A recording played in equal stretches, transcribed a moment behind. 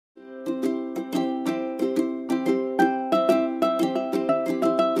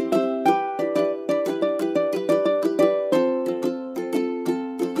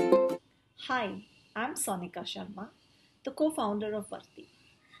Sonika Sharma, the co founder of Varti.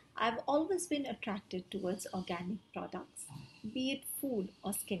 I've always been attracted towards organic products, be it food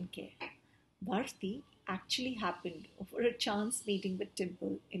or skincare. Varti actually happened over a chance meeting with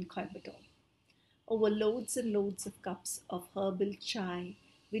Timple in Coimbatore. Over loads and loads of cups of herbal chai,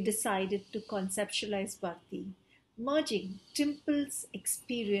 we decided to conceptualize Varti, merging Timple's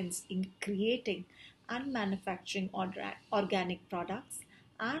experience in creating and manufacturing organic products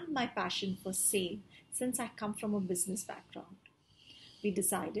and my passion for sale since I come from a business background. We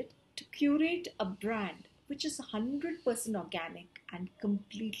decided to curate a brand which is 100% organic and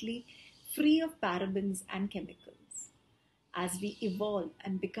completely free of parabens and chemicals. As we evolve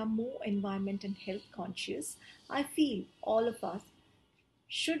and become more environment and health conscious, I feel all of us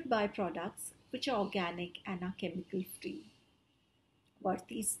should buy products which are organic and are chemical free.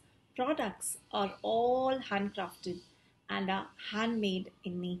 Varti's products are all handcrafted and are handmade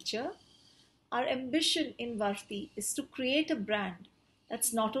in nature. Our ambition in Varti is to create a brand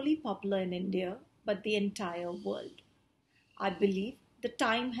that's not only popular in India but the entire world. I believe the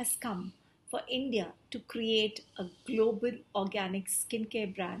time has come for India to create a global organic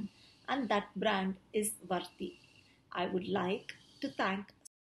skincare brand, and that brand is Varti. I would like to thank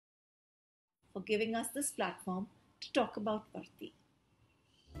for giving us this platform to talk about Varti.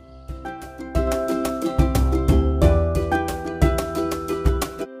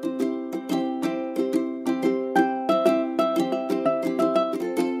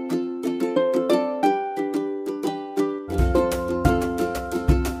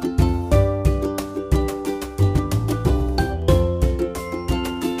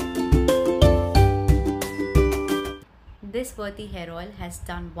 This Varti hair oil has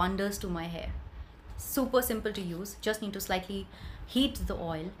done wonders to my hair. Super simple to use, just need to slightly heat the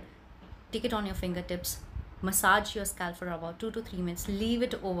oil, take it on your fingertips, massage your scalp for about 2 to 3 minutes, leave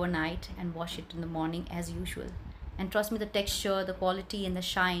it overnight and wash it in the morning as usual. And trust me, the texture, the quality and the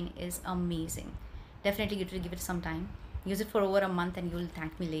shine is amazing. Definitely you should give it some time. Use it for over a month and you'll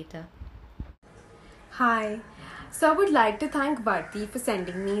thank me later. Hi, so I would like to thank Varti for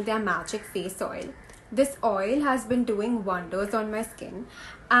sending me their magic face oil. This oil has been doing wonders on my skin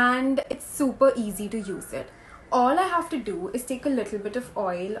and it's super easy to use it. All I have to do is take a little bit of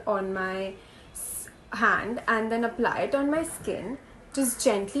oil on my hand and then apply it on my skin. Just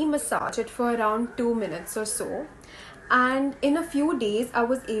gently massage it for around 2 minutes or so. And in a few days, I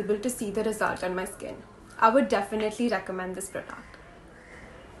was able to see the result on my skin. I would definitely recommend this product.